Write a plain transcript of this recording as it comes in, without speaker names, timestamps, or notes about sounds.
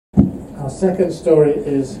Our second story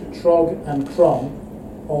is Trog and Kron,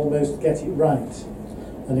 Almost Get It Right,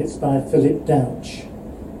 and it's by Philip Douch.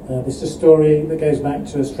 This is a story that goes back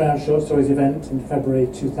to a Stroud Short Stories event in February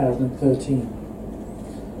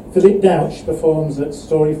 2013. Philip Douch performs at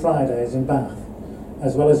Story Fridays in Bath,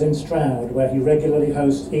 as well as in Stroud, where he regularly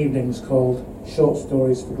hosts evenings called Short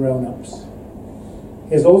Stories for Grown-Ups.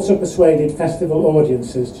 He has also persuaded festival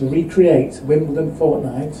audiences to recreate Wimbledon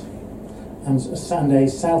Fortnight and a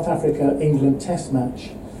South Africa-England Test match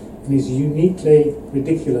in his uniquely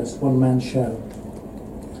ridiculous one-man show.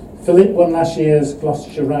 Philip won last year's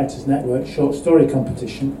Gloucestershire Writers' Network short story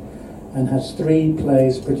competition and has 3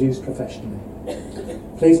 plays produced professionally.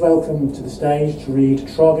 Please welcome to the stage to read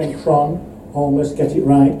Trog and Kron, Almost Get It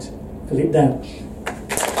Right, Philip Douch.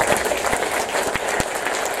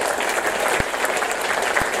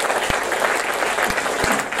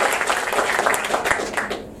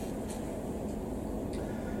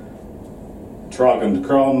 Trog and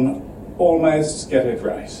Kron, Almost Get It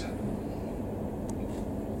Right.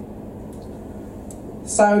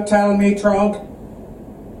 "So tell me, Trog,"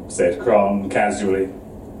 said Kron casually,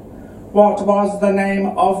 "what was the name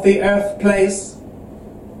of the Earth place?"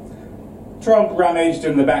 Trog rummaged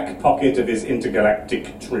in the back pocket of his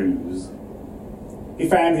intergalactic trews. He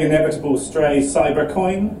found the inevitable stray cyber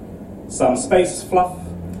coin, some space fluff,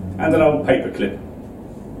 and an old paperclip,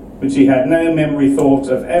 which he had no memory thought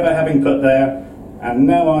of ever having put there, and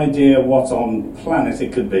no idea what on planet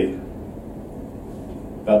it could be.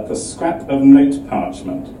 But the scrap of note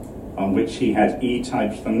parchment on which he had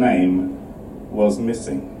e-typed the name was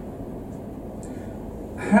missing.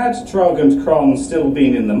 Had Trog and Kron still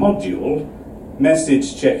been in the module,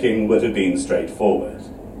 message checking would have been straightforward,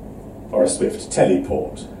 or a swift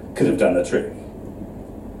teleport could have done the trick.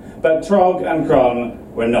 But Trog and Kron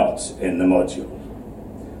were not in the module.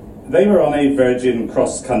 They were on a Virgin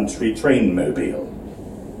cross-country train mobile,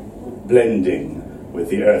 blending with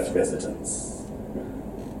the Earth residents.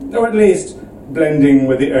 Or at least, blending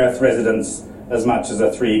with the Earth residents as much as a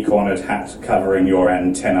 3-cornered hat covering your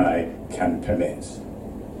antennae can permit.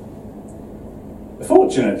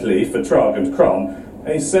 Fortunately for Trog and Kron,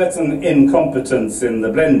 a certain incompetence in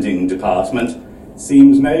the blending department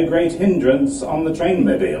seemed no great hindrance on the train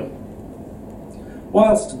mobile.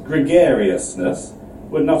 Whilst gregariousness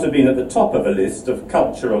would not have been at the top of a list of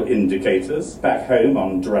cultural indicators back home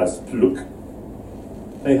on Draz Pluk,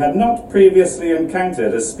 they had not previously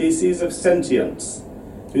encountered a species of sentience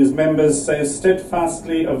whose members so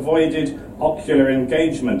steadfastly avoided ocular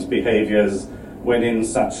engagement behaviours when in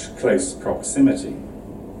such close proximity.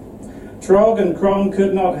 Trog and Kron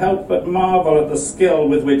could not help but marvel at the skill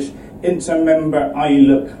with which inter-member eye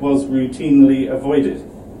look was routinely avoided,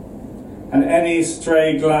 and any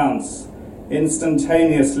stray glance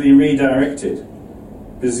instantaneously redirected,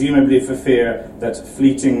 presumably for fear that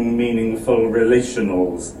fleeting meaningful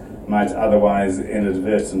relationals might otherwise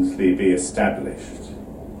inadvertently be established.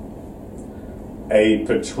 A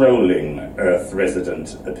patrolling Earth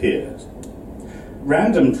resident appeared.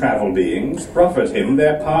 Random travel beings proffered him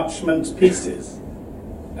their parchment pieces,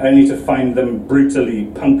 only to find them brutally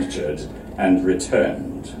punctured and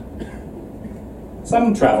returned.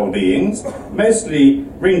 Some travel beings, mostly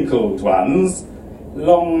wrinkled ones,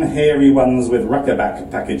 long hairy ones with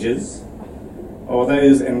ruckerback packages, or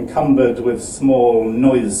those encumbered with small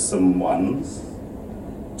noisome ones,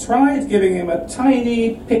 tried giving him a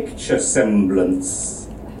tiny picture semblance,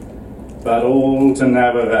 but all to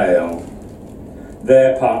no avail.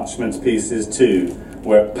 Their parchment pieces too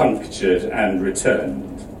were punctured and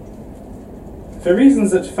returned. For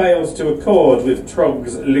reasons that failed to accord with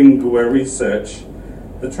Trog's lingua research,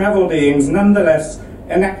 the travel beings nonetheless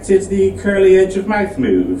enacted the curly edge of mouth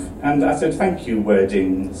move and uttered thank you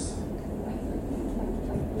wordings.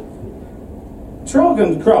 Trog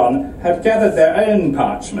and Kron had gathered their own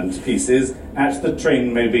parchment pieces at the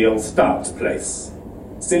train-mobile start place,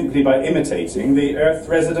 simply by imitating the Earth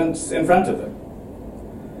residents in front of them.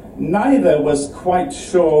 Neither was quite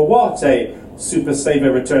sure what a Super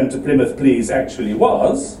Saver Return to Plymouth Please actually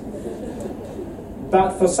was,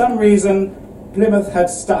 but for some reason Plymouth had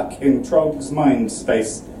stuck in Trog's mind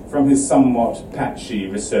space from his somewhat patchy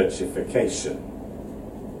researchification.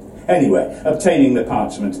 Anyway, obtaining the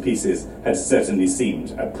parchment pieces had certainly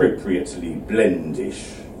seemed appropriately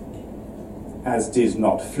blendish, as did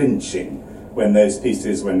not flinching when those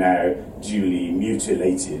pieces were now duly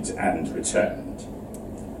mutilated and returned.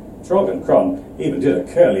 Trog and Kron even did a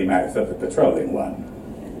curly mouth at the patrolling one.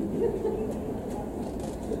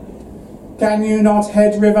 "Can you not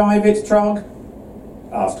head revive it, Trog?"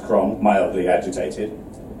 asked Kron, mildly agitated.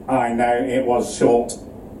 "I know it was short,"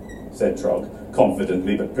 said Trog,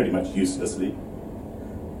 confidently but pretty much uselessly.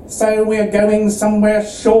 "So we're going somewhere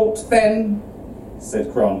short then?"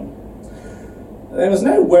 said Kron. There was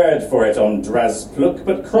no word for it on Drazpluk,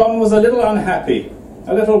 but Kron was a little unhappy,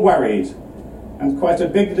 a little worried, and quite a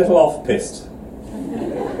big little off-pissed.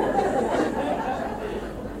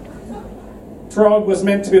 Trog was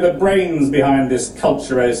meant to be the brains behind this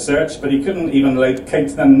culturo search, but he couldn't even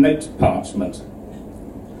locate the note parchment.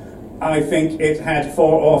 "I think it had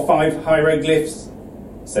 4 or 5 hieroglyphs,"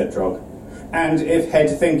 said Trog. "And if head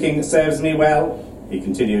thinking serves me well," he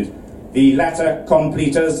continued, "the latter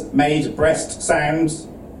completers made breast sounds."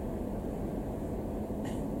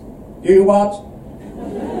 "You what?"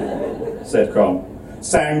 said Kron.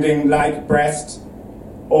 "Sounding like breast,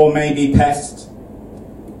 or maybe pest,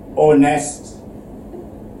 or nest,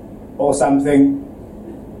 or something,"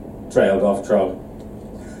 trailed off Trog.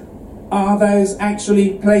 "Are those actually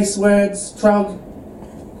place words, Trog?"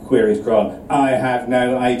 queried Kron. "I have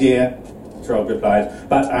no idea," Trog replied,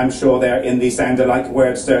 "but I'm sure they're in the Sound-alike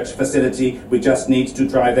word search facility. We just need to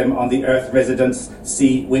try them on the Earth residents,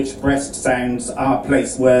 see which breast sounds are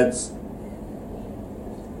place words."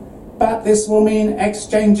 "But this will mean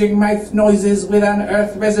exchanging mouth noises with an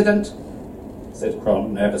Earth resident," said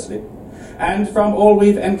Kron nervously. "And from all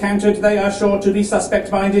we've encountered, they are sure to be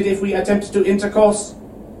suspect-minded if we attempt to intercourse."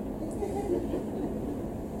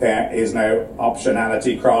 "There is no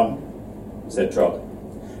optionality, Kron," said Trog.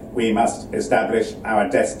 "We must establish our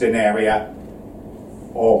destinaria,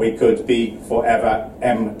 or we could be forever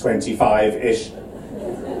M25-ish.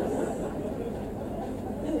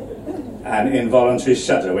 An involuntary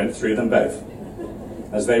shudder went through them both,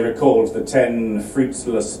 as they recalled the 10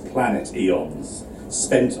 fruitless planet eons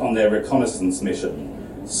spent on their reconnaissance mission,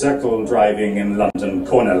 circle driving in London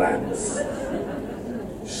cornerlands.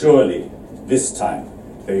 Surely, this time,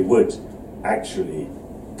 they would actually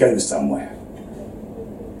go somewhere.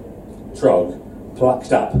 Trog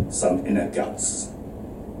plucked up some inner guts.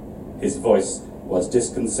 His voice was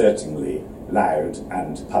disconcertingly loud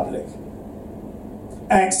and public.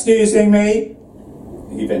 "Excusing me,"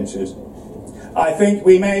 he ventured. "I think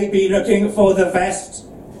we may be looking for the vest."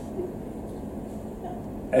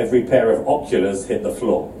 Every pair of oculars hit the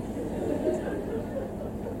floor.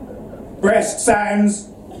 "Breast sounds,"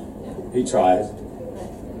 he tried,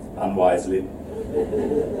 unwisely.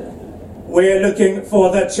 "We're looking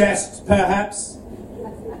for the chest, perhaps."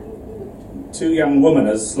 2 young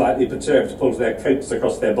womaners, slightly perturbed, pulled their coats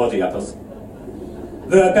across their body uppers.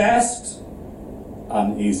 "The best?"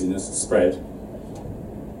 Uneasiness spread.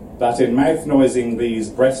 But in mouth-noising these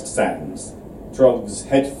breast sounds, Trog's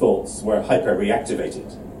head thoughts were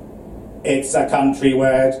hyper-reactivated. "It's a country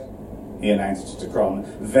word," he announced to Kron.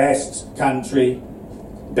 "Vest country,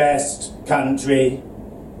 best country,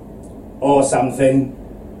 or something."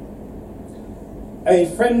 A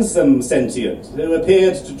friendsome sentient, who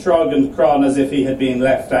appeared to Trog and Kron as if he had been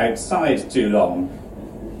left outside too long,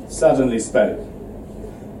 suddenly spoke.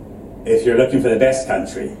 "If you're looking for the best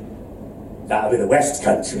country, that'll be the West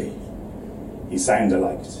Country," he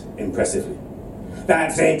sound-aliked impressively.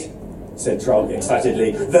 "That's it," said Trog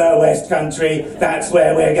excitedly. "The West Country, that's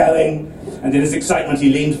where we're going." And in his excitement he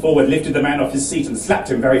leaned forward, lifted the man off his seat and slapped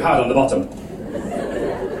him very hard on the bottom.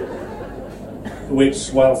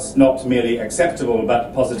 Which, whilst not merely acceptable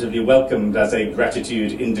but positively welcomed as a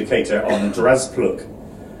gratitude indicator on Drazpluk,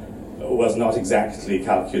 was not exactly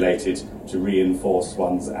calculated to reinforce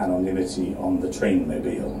one's anonymity on the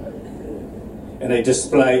trainmobile. In a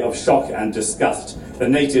display of shock and disgust, the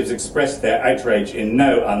natives expressed their outrage in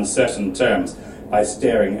no uncertain terms by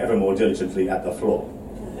staring ever more diligently at the floor.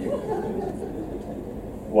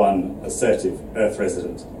 One assertive Earth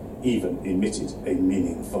resident even emitted a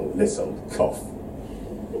meaningful little cough.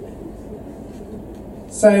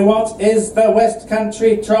 "So what is the West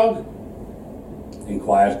Country, Trog?"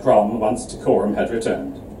 inquired Kron once decorum had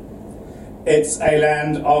returned. "It's a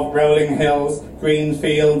land of rolling hills, green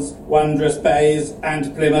fields, wondrous bays,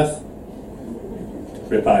 and Plymouth,"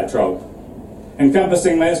 replied Trog,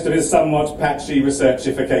 encompassing most of his somewhat patchy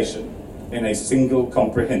researchification in a single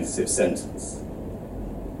comprehensive sentence.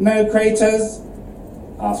 "No craters?"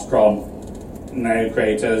 asked Kron. "No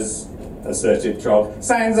craters," asserted Trog.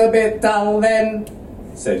 "Sounds a bit dull then,"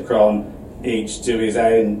 said Kron. "Each to his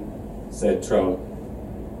own," said Trog.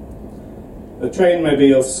 The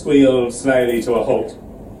trainmobile squealed slowly to a halt.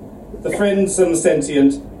 The friendsome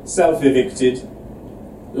sentient self-evicted,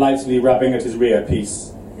 lightly rubbing at his rear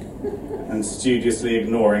piece and studiously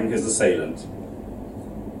ignoring his assailant.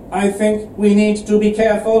 "I think we need to be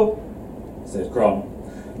careful," said Kron.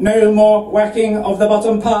 "No more whacking of the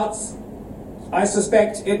bottom parts. I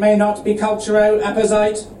suspect it may not be culturo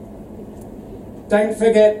apposite." Don't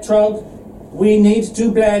forget, Trog, we need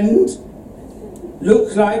to blend.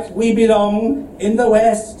 Look like we belong in the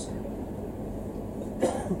West.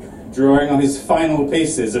 Drawing on his final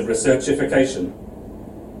pieces of researchification,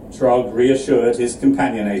 Trog reassured his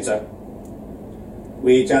companionator.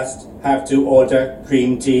 We just have to order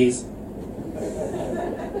cream teas,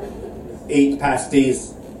 eat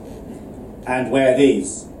pasties, and wear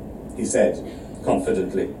these, he said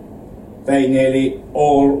confidently. They nearly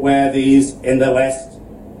all wear these in the West.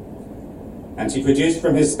 And he produced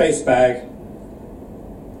from his space bag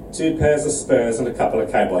 2 pairs of spurs and a couple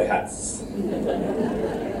of cowboy hats.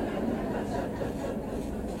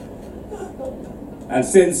 And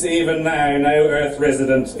since even now no Earth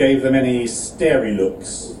resident gave them any starey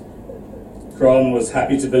looks, Kron was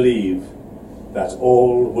happy to believe that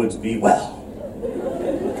all would be well.